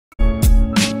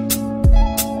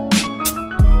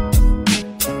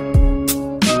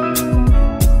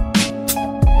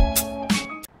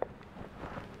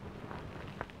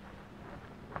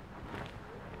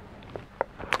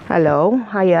Hello,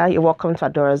 hiya, you're welcome to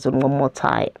Adora Zone one more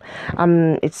time.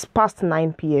 It's past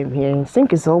 9 p.m. here. I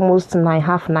think it's almost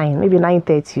half nine, maybe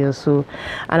 9:30 or so,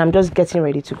 and I'm just getting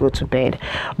ready to go to bed.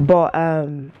 But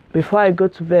before I go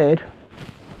to bed,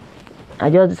 I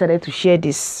just decided to share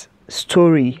this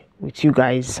story with you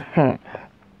guys.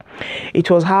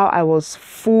 It was how I was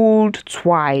fooled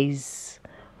twice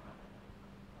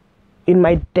in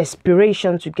my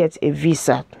desperation to get a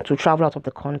visa to travel out of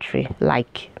the country,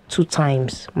 like 2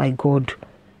 times. My God,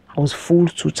 I was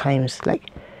fooled 2 times. Like,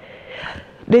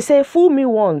 they say fool me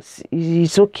once,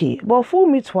 it's okay, but fool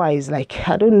me twice, like,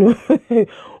 I don't know who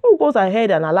goes ahead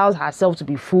and allows herself to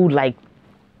be fooled like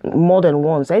more than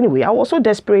once. Anyway, I was so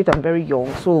desperate and very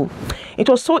young, so it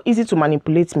was so easy to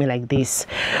manipulate me like this.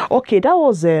 Okay, that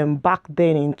was back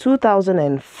then in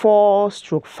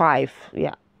 2004/5.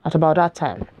 Yeah, at about that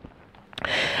time.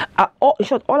 In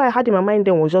short, all I had in my mind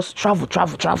then was just travel. I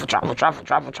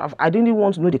didn't even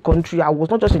want to know the country. I was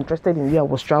not just interested in where I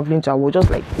was traveling to. I was just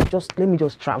like, let me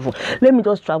just travel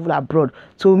abroad.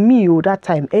 To me, that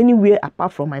time, anywhere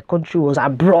apart from my country was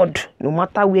abroad. No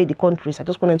matter where the country is, I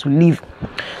just wanted to live.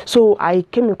 So I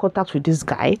came in contact with this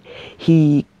guy.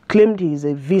 He claimed he's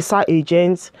a visa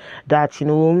agent, that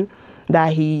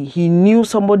that he knew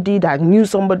somebody that knows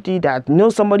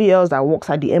somebody else that works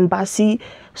at the embassy.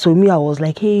 So me, I was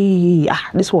like, hey,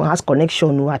 this one has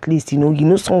connection, or at least he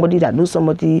knows somebody that knows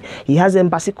somebody. He has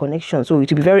embassy connection, so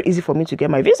it will be very easy for me to get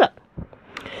my visa.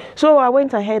 So I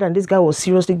went ahead, and this guy was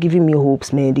seriously giving me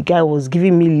hopes, man. The guy was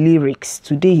giving me lyrics.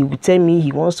 Today he would tell me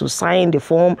he wants to sign the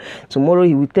form. Tomorrow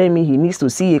he would tell me he needs to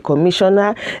see a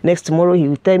commissioner. Next tomorrow he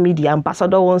would tell me the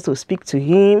ambassador wants to speak to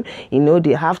him.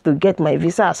 They have to get my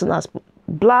visa as soon as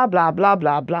blah blah blah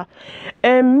blah blah.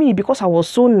 And me, because I was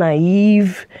so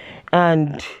naive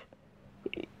and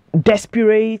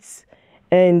desperate,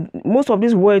 and most of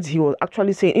these words he was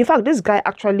actually saying. In fact, this guy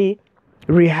actually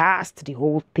rehearsed the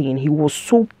whole thing. He was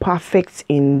so perfect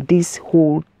in this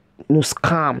whole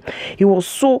scam. He was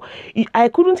so, I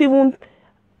couldn't even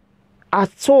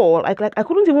at all, like I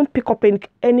couldn't even pick up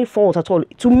any fault at all.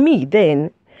 To me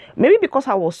then, maybe because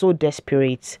I was so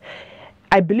desperate,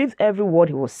 I believed every word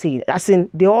he was saying. As in,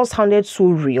 they all sounded so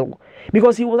real,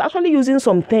 because he was actually using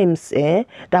some terms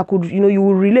that could, you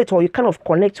will relate, or you kind of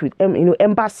connect with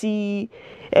embassy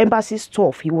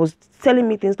stuff. He was telling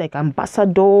me things like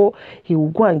ambassador. He will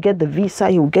go and get the visa.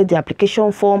 He will get the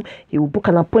application form. He will book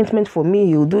an appointment for me.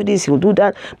 He will do this. He will do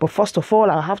that. But first of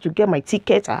all, I have to get my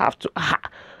ticket. I have to.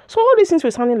 So all these things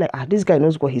were sounding like, this guy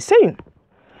knows what he's saying.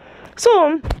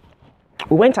 So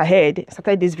we went ahead,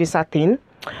 started this visa thing,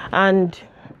 and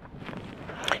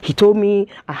he told me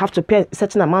I have to pay a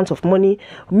certain amount of money.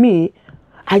 Me,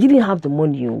 I didn't have the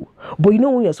money, but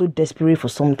when you're so desperate for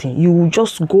something, you will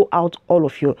just go out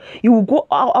of your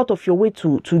way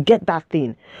to get that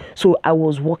thing. So I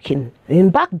was working,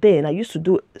 and back then I used to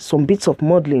do some bits of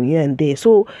modeling here and there.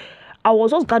 So I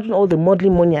was just gathering all the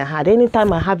modeling money I had.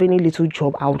 Anytime I have any little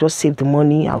job, I'll just save the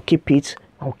money. I'll keep it.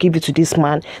 I'll give it to this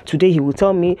man. Today he will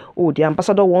tell me, the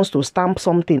ambassador wants to stamp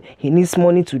something. He needs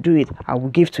money to do it. I will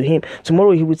give to him.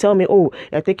 Tomorrow he will tell me,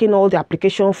 they're taking all the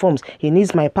application forms. He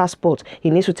needs my passport. He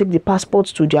needs to take the passport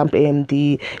to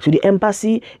the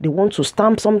embassy. They want to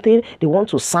stamp something. They want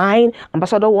to sign.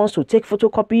 Ambassador wants to take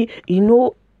photocopy.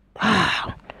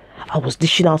 I was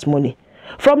dishing out money.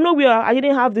 From nowhere, I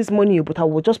didn't have this money, but I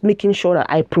was just making sure that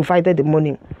I provided the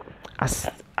money.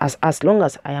 As long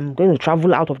as I am going to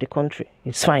travel out of the country,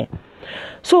 it's fine.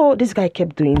 So this guy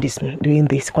kept doing this,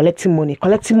 collecting money,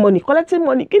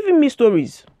 giving me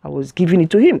stories. I was giving it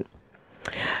to him.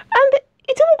 And it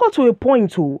even got to a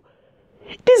point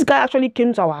this guy actually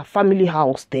came to our family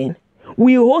house then.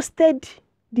 We hosted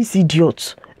this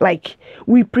idiot. Like,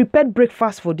 we prepared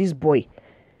breakfast for this boy.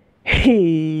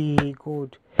 Hey,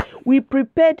 God. We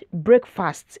prepared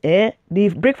breakfast. The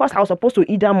breakfast I was supposed to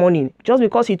eat that morning, just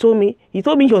because he told me he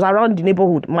was around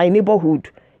my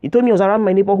neighborhood. He told me he was around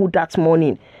my neighborhood that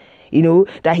morning.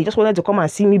 That he just wanted to come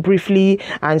and see me briefly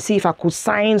and see if I could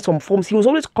sign some forms. He was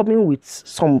always coming with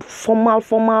some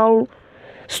formal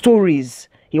stories.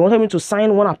 He wanted me to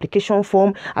sign one application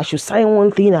form. I should sign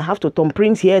one thing. I have to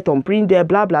thumbprint here, thumbprint there,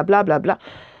 blah, blah, blah, blah, blah.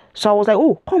 So I was like,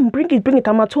 come, bring it.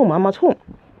 I'm at home.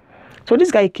 So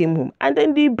this guy came home, and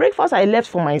then the breakfast I left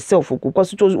for myself,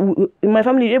 because it was in my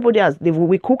family.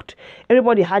 We cooked.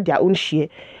 Everybody had their own share.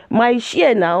 My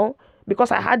share now, because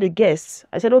I had the guests,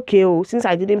 I said, okay, since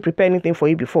I didn't prepare anything for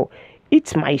you before,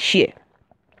 eat my share.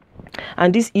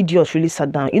 And this idiot really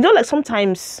sat down. Like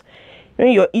sometimes when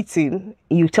you're eating,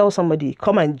 you tell somebody,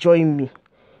 come and join me.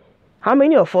 How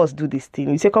many of us do this thing?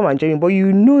 You say, come and join me, but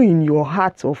you know in your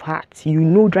heart of hearts, you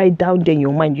know right down there in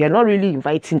your mind, you're not really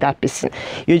inviting that person.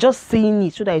 You're just saying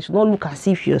it so that it will not look as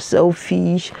if you're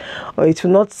selfish, or it will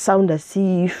not sound as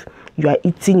if you are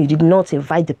eating, you did not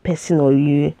invite the person, or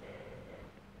you.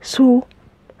 So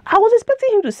I was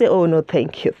expecting him to say, oh no,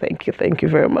 thank you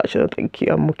very much. No, thank you,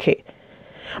 I'm okay.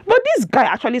 But this guy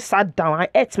actually sat down and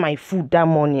ate my food that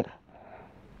morning.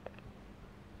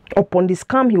 Upon the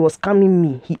scam, he was scamming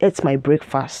me. He ate my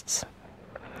breakfast.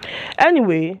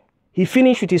 Anyway, he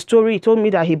finished with his story. He told me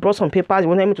that he brought some papers. He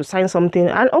wanted me to sign something.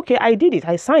 And okay, I did it.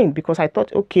 I signed because I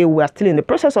thought, okay, we are still in the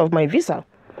process of my visa.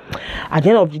 At the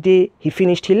end of the day, he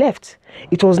finished, he left.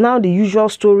 It was now the usual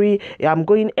story. I'm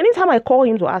going, anytime I call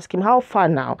him to ask him how far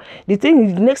now, the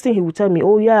next thing he will tell me,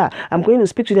 oh yeah, I'm going to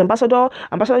speak to the ambassador.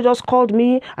 Ambassador just called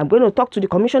me. I'm going to talk to the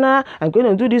commissioner. I'm going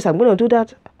to do this. I'm going to do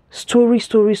that. Story.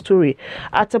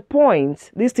 At a point,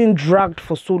 this thing dragged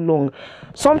for so long.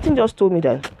 Something just told me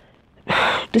that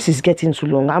this is getting too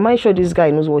long. Am I sure this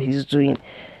guy knows what he's doing?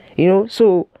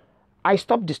 So I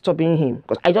stopped disturbing him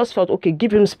because I just felt, okay,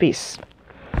 give him space.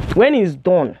 When he's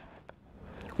done,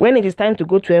 when it is time to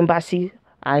go to embassy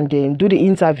and do the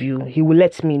interview, he will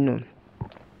let me know.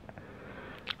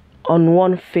 On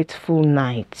one fateful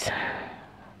night,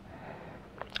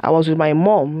 I was with my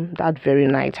mom that very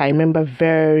night. I remember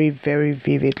very, very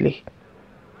vividly.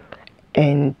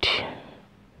 And,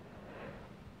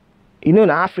 in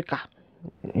Africa,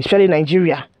 especially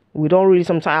Nigeria, we don't really,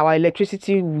 sometimes our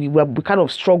electricity, we kind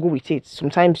of struggle with it.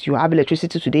 Sometimes you have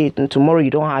electricity today and tomorrow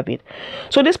you don't have it.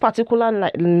 So this particular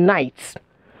night,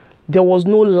 there was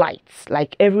no lights.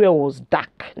 Like everywhere was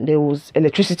dark. There was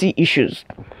electricity issues.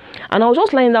 And I was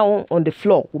just lying down on the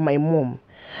floor with my mom.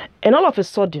 And all of a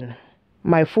sudden,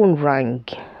 my phone rang,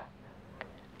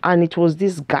 and it was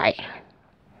this guy.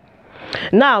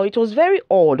 Now, it was very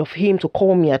odd of him to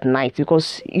call me at night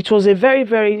because it was a very,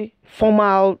 very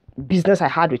formal business I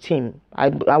had with him. I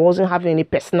wasn't having any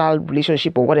personal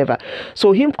relationship or whatever.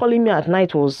 So him calling me at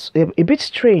night was a bit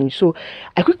strange. So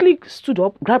I quickly stood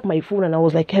up, grabbed my phone, and I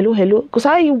was like, hello. Because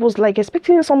I was like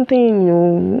expecting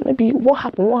something, maybe what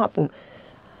happened?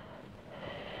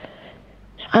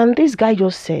 And this guy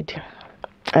just said,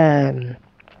 there's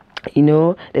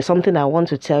something I want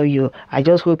to tell you. I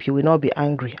just hope you will not be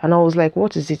angry. And I was like,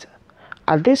 what is it?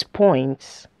 At this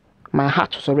point, my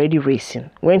heart was already racing.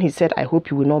 When he said, I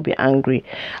hope you will not be angry,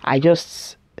 I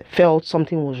just felt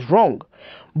something was wrong.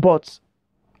 But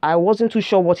I wasn't too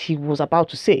sure what he was about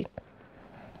to say.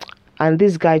 And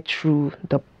this guy threw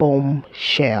the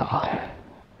bombshell.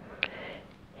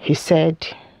 He said,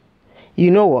 you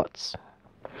know what?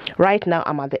 Right now,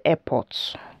 I'm at the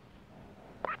airport.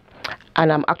 And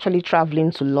I'm actually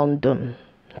traveling to London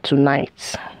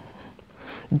tonight.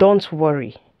 Don't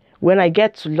worry. When I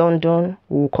get to London,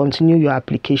 we'll continue your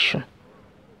application.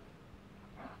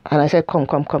 And I said, come,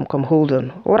 hold on.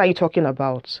 What are you talking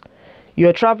about?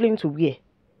 You're traveling to where?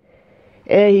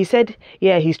 He said,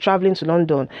 yeah, he's traveling to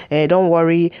London. Don't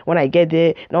worry, when I get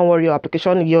there, don't worry, your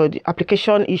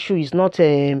application issue is not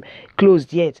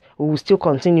closed yet. We will still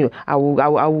continue. I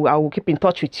will keep in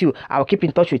touch with you. I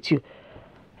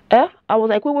was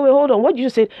like, wait, hold on. What did you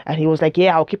say? And he was like,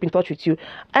 yeah, I'll keep in touch with you.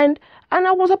 And I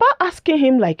was about asking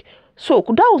him, like, so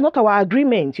that was not our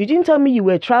agreement. You didn't tell me you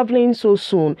were traveling so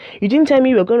soon. You didn't tell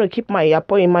me you were going to keep my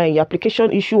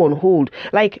application issue on hold.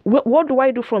 Like, what do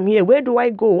I do from here? Where do I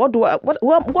go? What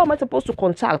am I supposed to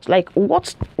contact? Like,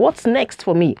 what's next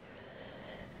for me?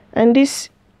 And this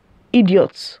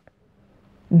idiot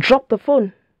dropped the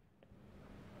phone.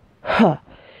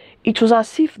 It was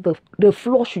as if the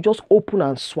floor should just open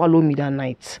and swallow me that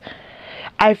night.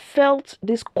 I felt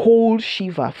this cold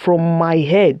shiver from my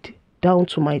head down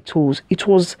to my toes. It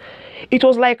was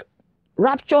like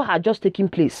rapture had just taken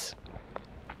place.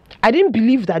 I didn't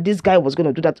believe that this guy was going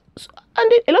to do that.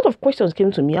 And a lot of questions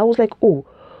came to me. I was like, oh,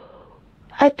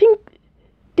 I think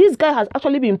this guy has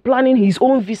actually been planning his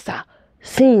own visa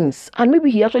since. And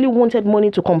maybe he actually wanted money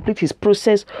to complete his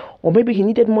process. Or maybe he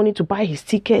needed money to buy his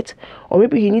ticket. Or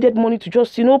maybe he needed money to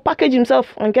just, package himself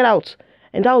and get out.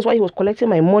 And that was why he was collecting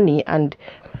my money and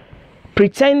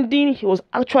pretending he was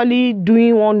actually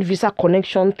doing one visa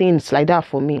connection things like that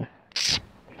for me.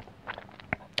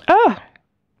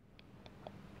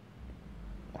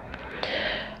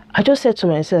 I just said to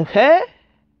myself, hey,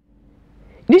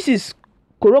 this is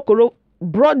Koro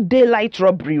broad daylight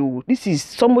robbery. This is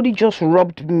somebody just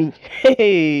robbed me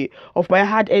of my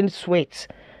hard-earned sweat.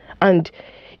 And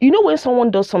when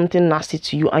someone does something nasty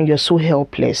to you and you're so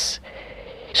helpless,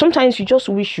 sometimes you just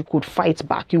wish you could fight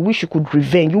back. You wish you could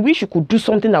revenge. You wish you could do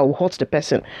something that will hurt the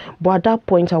person. But at that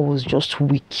point, I was just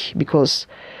weak because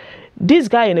This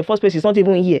guy in the first place is not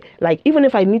even here. Like, even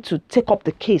if I need to take up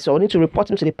the case or need to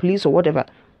report him to the police or whatever,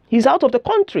 he's out of the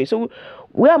country. So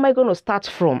where am I going to start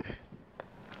from?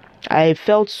 I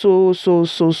felt so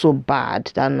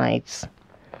bad that night.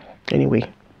 Anyway,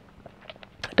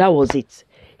 that was it.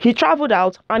 He traveled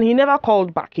out and he never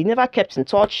called back. He never kept in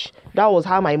touch. That was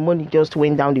how my money just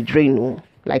went down the drain,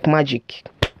 like magic.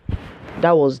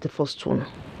 That was the first one.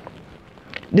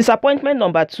 Disappointment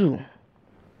number 2.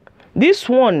 This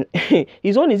one,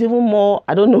 his own is even more,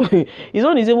 I don't know, his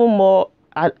own is even more,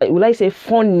 will I say,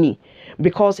 funny,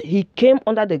 because he came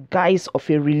under the guise of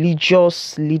a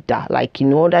religious leader, like,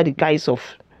 under the guise of,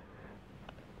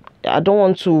 I don't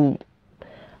want to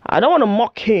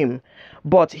mock him,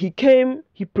 but he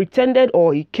pretended,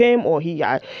 or he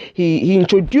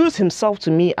introduced himself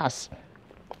to me as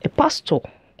a pastor.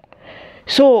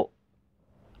 So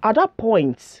at that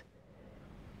point,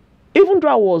 even though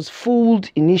I was fooled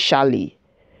initially,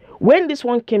 when this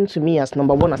one came to me as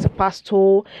number 1 as a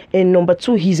pastor, and number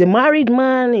 2, he's a married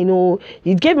man,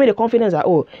 it gave me the confidence that,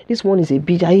 oh, this one is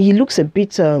he looks a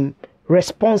bit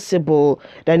responsible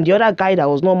than the other guy that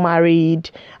was not married.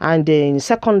 And then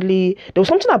secondly, there was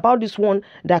something about this one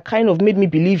that kind of made me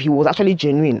believe he was actually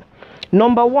genuine.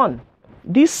 Number 1,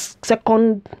 this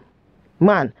second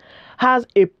man has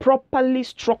a properly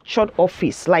structured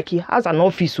office. Like, he has an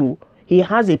office. He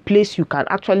has a place you can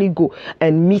actually go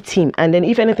and meet him. And then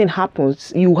if anything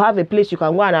happens, you have a place you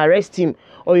can go and arrest him,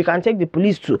 or you can take the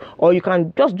police to, or you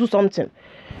can just do something.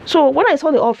 So when I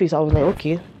saw the office, I was like,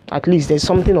 okay, at least there's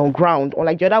something on ground. Or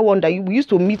like the other one that we used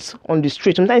to meet on the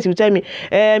street. Sometimes he would tell me,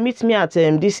 meet me at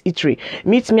this eatery.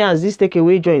 Meet me at this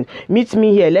takeaway joint. Meet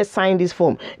me here. Let's sign this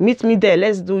form. Meet me there.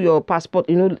 Let's do your passport.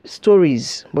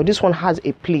 Stories. But this one has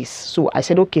a place. So I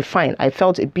said, okay, fine. I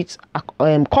felt a bit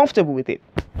comfortable with it.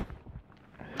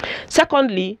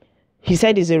 Secondly, he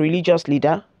said he's a religious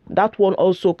leader. That one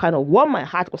also kind of warmed my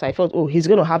heart, because I felt, oh, he's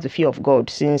going to have the fear of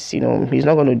God, since, he's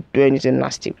not going to do anything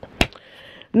nasty.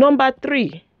 Number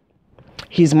 3,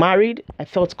 he's married. I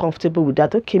felt comfortable with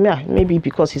that. Okay, maybe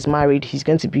because he's married, he's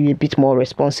going to be a bit more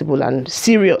responsible and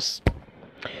serious.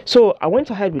 So I went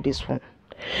ahead with this one.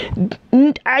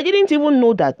 I didn't even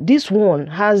know that this one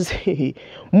has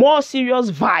more serious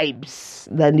vibes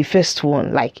than the first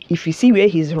one. Like, if you see where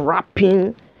he's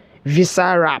rapping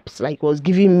visa raps, like, was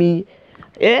giving me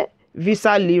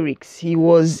visa lyrics. He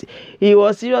was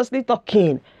seriously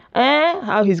talking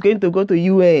how he's going to go to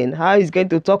UN, how he's going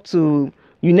to talk to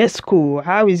UNESCO,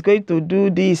 how he's going to do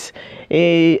this.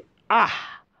 I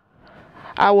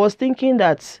was thinking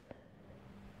that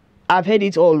I've heard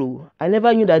it all. I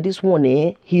never knew that this one,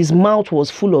 his mouth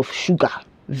was full of sugar,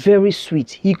 very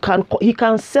sweet. He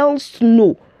can sell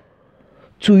snow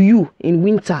to you in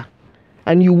winter,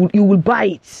 and you will buy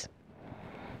it.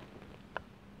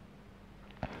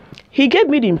 He gave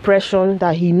me the impression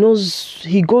that he knows.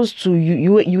 He goes to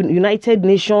United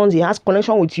Nations. He has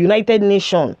connection with United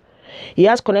Nations. He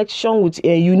has connection with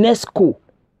UNESCO.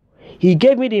 He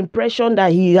gave me the impression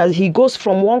that he goes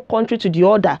from one country to the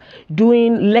other,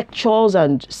 doing lectures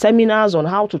and seminars on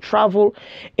how to travel.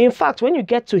 In fact, when you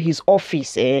get to his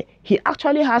office, he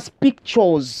actually has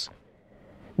pictures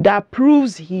that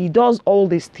proves he does all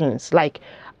these things. Like,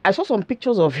 I saw some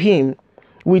pictures of him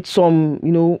with some,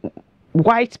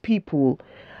 white people.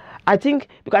 I think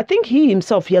he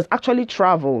himself, he has actually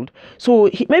traveled. So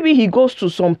maybe he goes to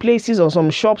some places or some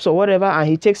shops or whatever, and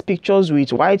he takes pictures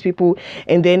with white people,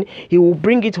 and then he will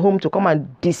bring it home to come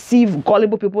and deceive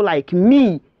gullible people like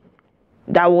me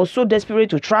that was so desperate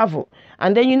to travel.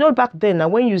 And then, back then, now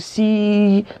when you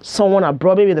see someone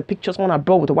abroad, maybe the picture someone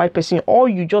abroad with a white person, all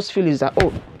you just feel is that,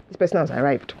 oh, this person has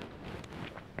arrived.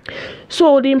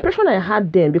 So the impression I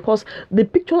had then, because the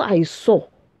picture I saw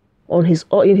in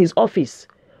his office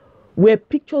were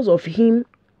pictures of him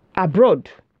abroad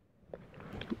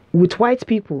with white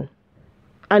people,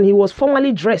 and he was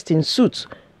formally dressed in suits.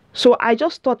 So I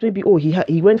just thought maybe, oh,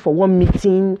 he went for one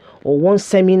meeting or one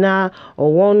seminar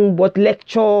or one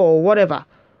lecture or whatever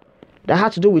that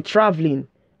had to do with traveling,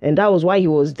 and that was why he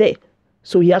was there.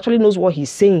 So he actually knows what he's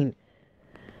saying.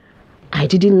 I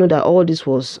didn't know that all this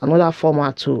was another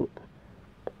format too.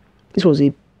 This was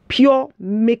a pure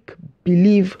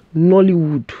make-believe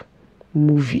Nollywood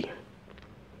movie.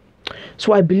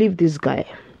 So I believe this guy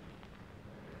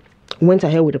went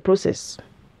ahead with the process.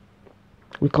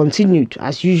 We continued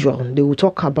as usual. They will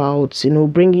talk about,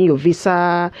 bringing your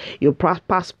visa, your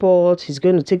passport. He's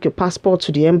going to take your passport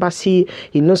to the embassy.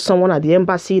 He knows someone at the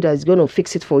embassy that is going to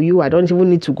fix it for you. I don't even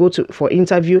need to go for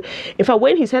interview. In fact,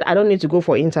 when he said I don't need to go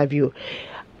for interview,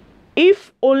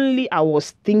 if only I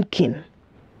was thinking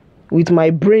with my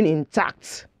brain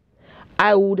intact,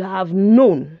 I would have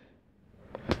known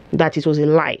that it was a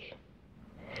lie.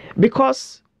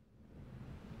 Because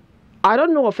I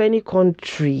don't know of any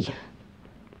country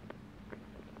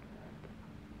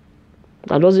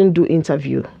that doesn't do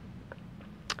interview.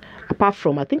 Apart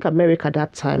from, I think, America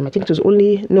that time. I think it was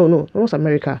only, no, it was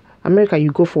America. America,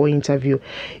 you go for interview.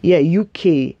 Yeah,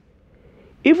 UK.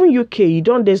 Even UK, you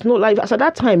don't, there's no, like, as at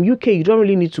that time, UK, you don't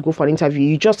really need to go for an interview.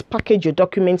 You just package your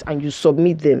documents and you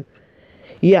submit them.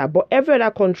 Yeah, but every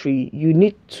other country, you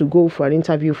need to go for an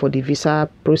interview for the visa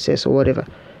process or whatever.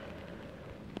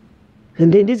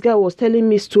 And then this guy was telling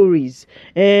me stories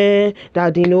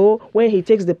that, you know, when he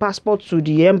takes the passport to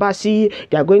the embassy,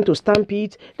 they are going to stamp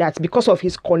it. That's because of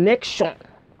his connection.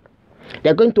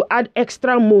 They're going to add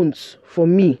extra months for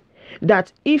me.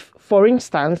 That if, for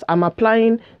instance, I'm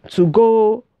applying to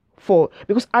go for,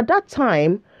 because at that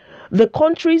time, the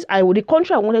country I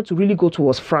wanted to really go to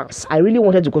was France. I really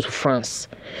wanted to go to France.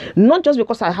 Not just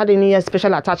because I had any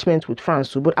special attachment with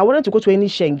France, but I wanted to go to any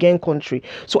Schengen country.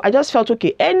 So I just felt,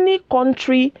 okay, any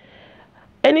country,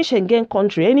 any Schengen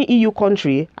country, any EU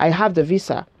country, I have the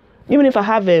visa. Even if I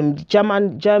have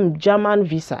German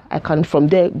visa, I can from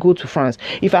there go to France.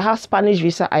 If I have Spanish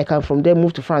visa, I can from there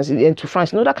move to France,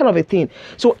 that kind of a thing.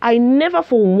 So I never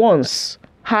for once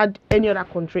had any other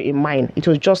country in mind. It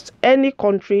was just any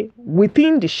country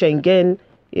within the Schengen,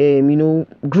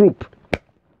 group.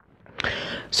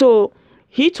 So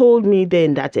he told me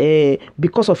then that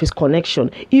because of his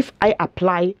connection, if I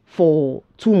apply for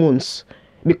 2 months,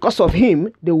 because of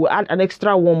him, they will add an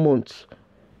extra 1 month.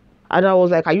 And I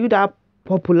was like, are you that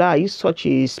popular? Are you such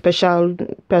a special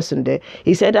person there?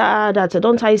 He said,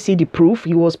 don't I see the proof?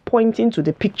 He was pointing to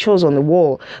the pictures on the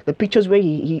wall, the pictures where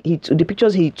the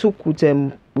pictures he took with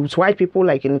white people,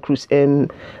 like in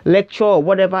lecture or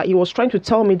whatever. He was trying to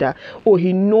tell me that,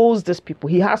 he knows these people.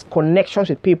 He has connections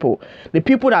with people, the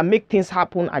people that make things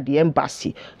happen at the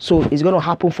embassy. So it's going to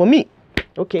happen for me.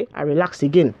 Okay, I relaxed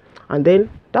again. And then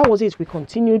that was it. We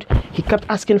continued. He kept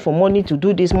asking for money to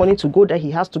do this, money to go there.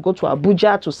 He has to go to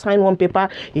Abuja to sign one paper.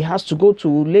 He has to go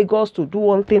to Lagos to do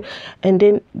one thing. And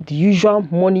then the usual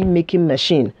money-making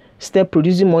machine, start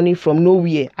producing money from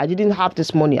nowhere. I didn't have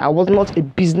this money. I was not a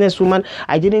businesswoman.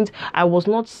 I was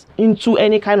not into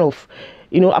any kind of,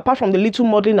 apart from the little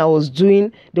modeling I was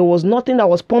doing, there was nothing that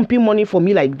was pumping money for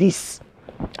me like this.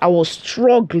 I was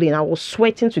struggling. I was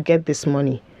sweating to get this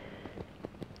money.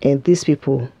 And these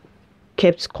people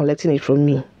kept collecting it from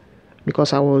me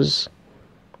because I was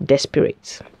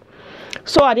desperate.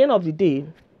 So at the end of the day,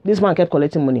 this man kept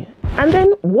collecting money. And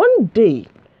then one day,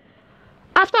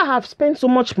 after I have spent so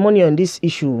much money on this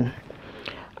issue,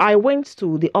 I went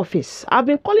to the office. I've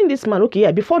been calling this man. Okay,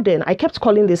 yeah, before then, I kept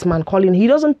calling this man, He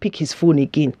doesn't pick his phone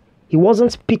again. He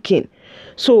wasn't picking.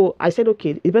 So I said,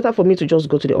 okay, it's better for me to just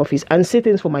go to the office and say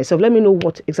things for myself. Let me know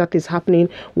what exactly is happening.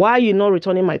 Why are you not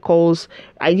returning my calls?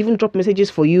 I even drop messages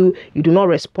for you. You do not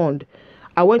respond.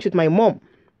 I went with my mom.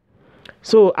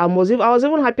 So I was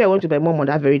even happy I went with my mom on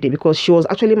that very day because she was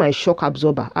actually my shock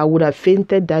absorber. I would have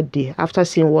fainted that day after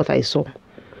seeing what I saw.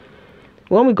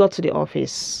 When we got to the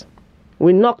office,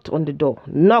 we knocked on the door.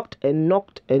 Knocked and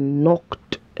knocked and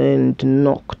knocked and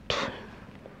knocked.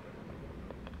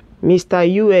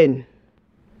 Mr. UN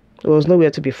was nowhere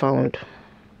to be found.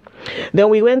 Then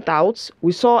we went out.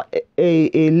 We saw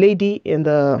a lady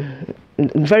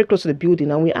very close to the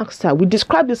building, and we asked her. We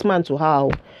described this man to her,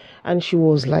 and she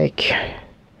was like,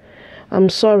 "I'm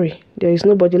sorry, there is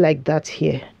nobody like that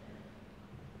here."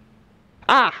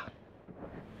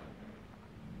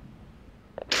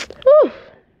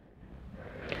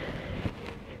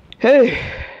 Hey.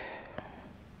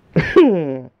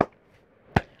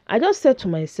 I just said to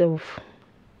myself,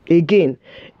 again,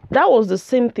 that was the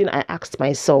same thing I asked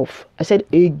myself. I said,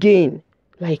 again,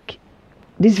 like,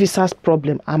 this visa's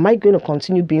problem, am I going to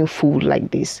continue being fooled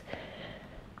like this?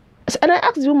 And I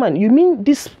asked the woman, you mean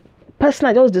this person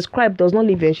I just described does not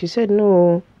live here? She said,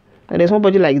 no, there's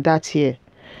nobody like that here.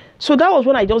 So that was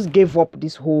when I just gave up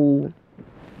this whole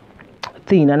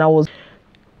thing.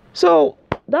 So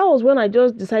that was when I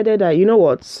just decided that, you know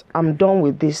what, I'm done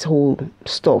with this whole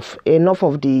stuff. Enough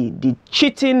of the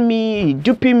cheating me,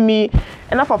 duping me,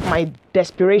 enough of my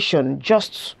desperation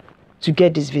just to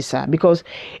get this visa. Because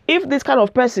if this kind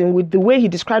of person, with the way he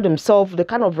described himself, the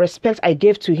kind of respect I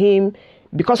gave to him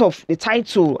because of the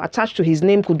title attached to his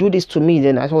name could do this to me,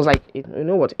 then I was like, you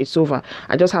know what, it's over.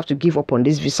 I just have to give up on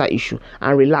this visa issue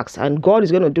and relax. And God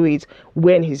is going to do it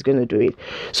when he's going to do it.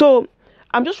 So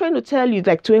I'm just trying to tell you,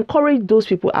 like, to encourage those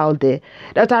people out there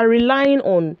that are relying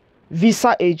on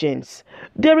visa agents.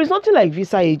 There is nothing like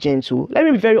visa agents. Let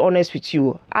me be very honest with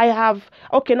you. I've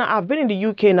been in the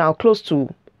UK now close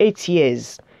to 8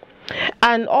 years.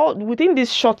 And within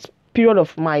this short period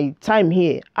of my time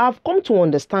here, I've come to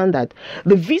understand that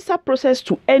the visa process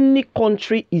to any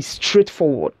country is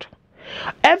straightforward.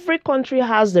 Every country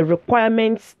has the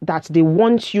requirements that they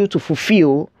want you to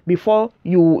fulfill before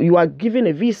you are given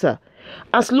a visa.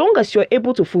 As long as you're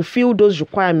able to fulfill those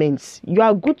requirements, you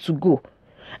are good to go.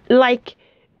 Like,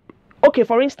 okay,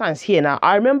 for instance, here now,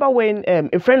 I remember when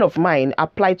a friend of mine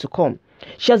applied to come.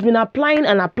 She has been applying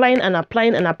and applying and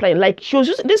applying and applying. Like, she was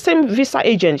using this same visa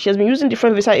agent. She has been using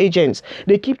different visa agents.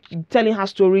 They keep telling her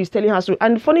stories.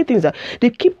 And the funny thing is that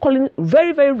they keep calling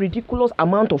very, very ridiculous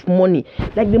amount of money.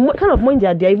 Like, the kind of money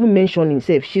that they're even mentioning.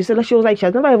 She said, she was like, she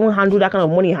has never even handled that kind of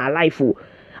money in her life. Oh.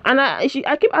 And I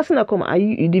keep asking her, come, are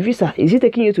you, the visa, is it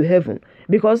taking you to heaven?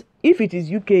 Because if it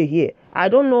is UK here, I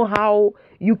don't know how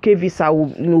UK visa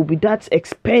will be that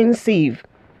expensive.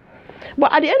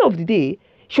 But at the end of the day,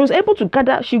 she was able to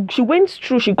gather, she went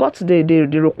through, she got the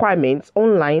requirements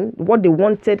online, what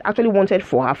they actually wanted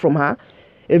from her,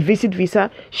 a visit visa.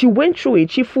 She went through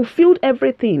it, she fulfilled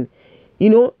everything,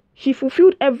 she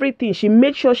fulfilled everything. She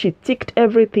made sure she ticked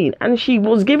everything and she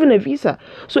was given a visa.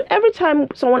 So every time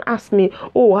someone asks me,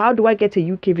 oh, how do I get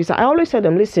a UK visa? I always tell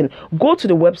them, listen, go to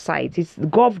the website. It's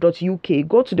gov.uk.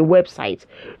 Go to the website.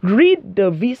 Read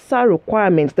the visa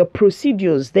requirements, the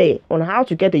procedures there on how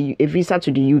to get a visa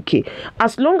to the UK.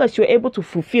 As long as you're able to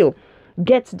fulfill,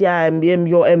 get their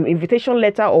your invitation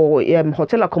letter or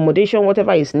hotel accommodation,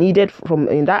 whatever is needed from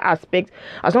in that aspect.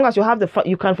 As long as you have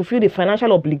you can fulfill the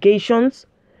financial obligations.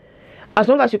 As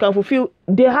long as you can fulfill,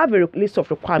 they have a list of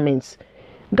requirements.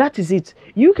 That is it.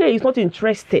 UK is not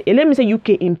interested. Let me say UK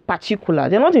in particular.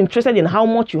 They're not interested in how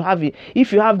much you have.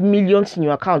 If you have millions in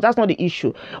your account, that's not the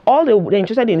issue. All they're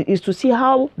interested in is to see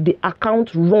how the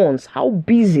account runs, how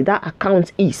busy that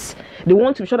account is. They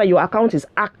want to be sure that your account is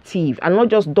active and not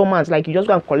just dormant, like you just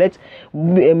go and collect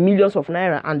millions of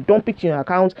naira and dump it in your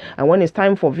account, and when it's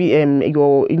time for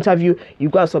your interview, you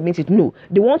go and submit it. No,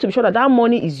 they want to be sure that that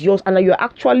money is yours and that you're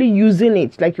actually using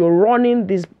it, like you're running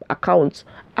this account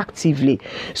actively.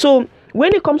 So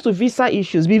when it comes to visa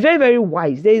issues, be very, very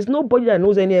wise. There is nobody that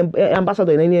knows any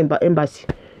ambassador in any embassy.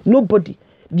 Nobody.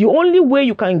 The only way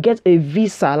you can get a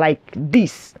visa like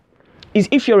this is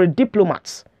if you're a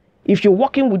diplomat. If you're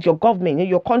working with your government,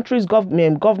 your country's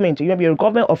government, you're a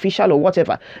government official or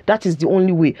whatever. That is the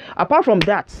only way. Apart from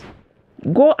that,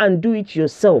 go and do it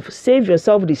yourself. Save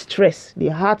yourself the stress, the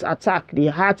heart attack, the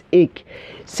heartache.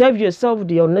 Save yourself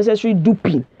the unnecessary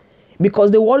duping.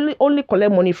 Because they will only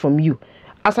collect money from you.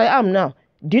 As I am now,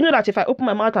 do you know that if I open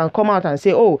my mouth and come out and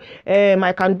say, oh,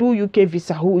 I can do UK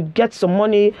visa, who get some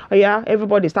money, oh yeah,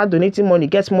 everybody start donating money,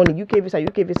 gets money, UK visa,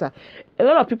 a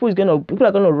lot of people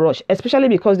are gonna rush, especially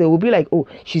because they will be like, oh,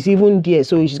 she's even there,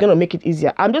 so she's gonna make it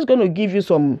easier. I'm just gonna give you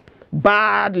some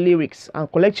bad lyrics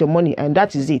and collect your money, and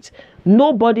that is it.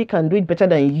 Nobody can do it better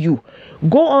than you.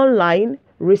 Go online,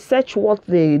 research what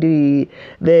the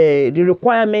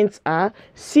requirements are,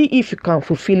 see if you can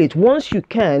fulfill it. Once you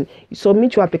can, you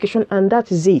submit your application, and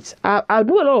that is it. I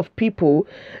know a lot of people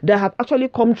that have actually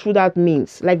come through that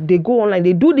means. Like, they go online,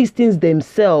 they do these things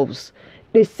themselves.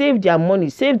 They save their money.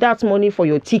 Save that money for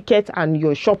your ticket and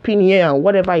your shopping here and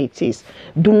whatever it is.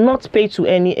 Do not pay to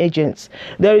any agents.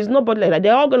 There is nobody like that.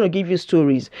 They're all going to give you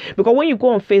stories. Because when you go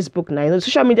on Facebook now,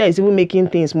 social media is even making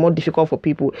things more difficult for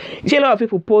people. You see a lot of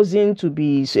people posing to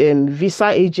be visa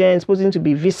agents, posing to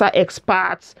be visa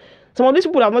experts. Some of these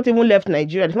people have not even left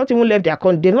Nigeria. They've not even left their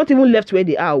country. They've not even left where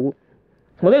they are.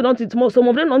 Some of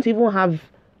them don't even have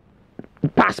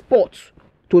passports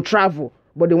to travel,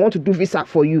 but they want to do visa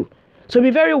for you. So be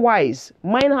very wise.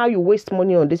 Mind how you waste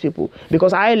money on these people,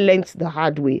 because I learned the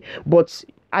hard way. But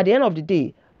at the end of the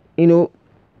day,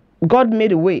 God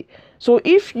made a way. So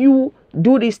if you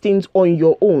do these things on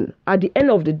your own, at the end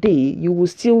of the day, you will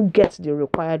still get the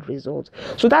required results.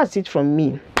 So that's it from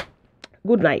me.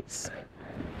 Good night.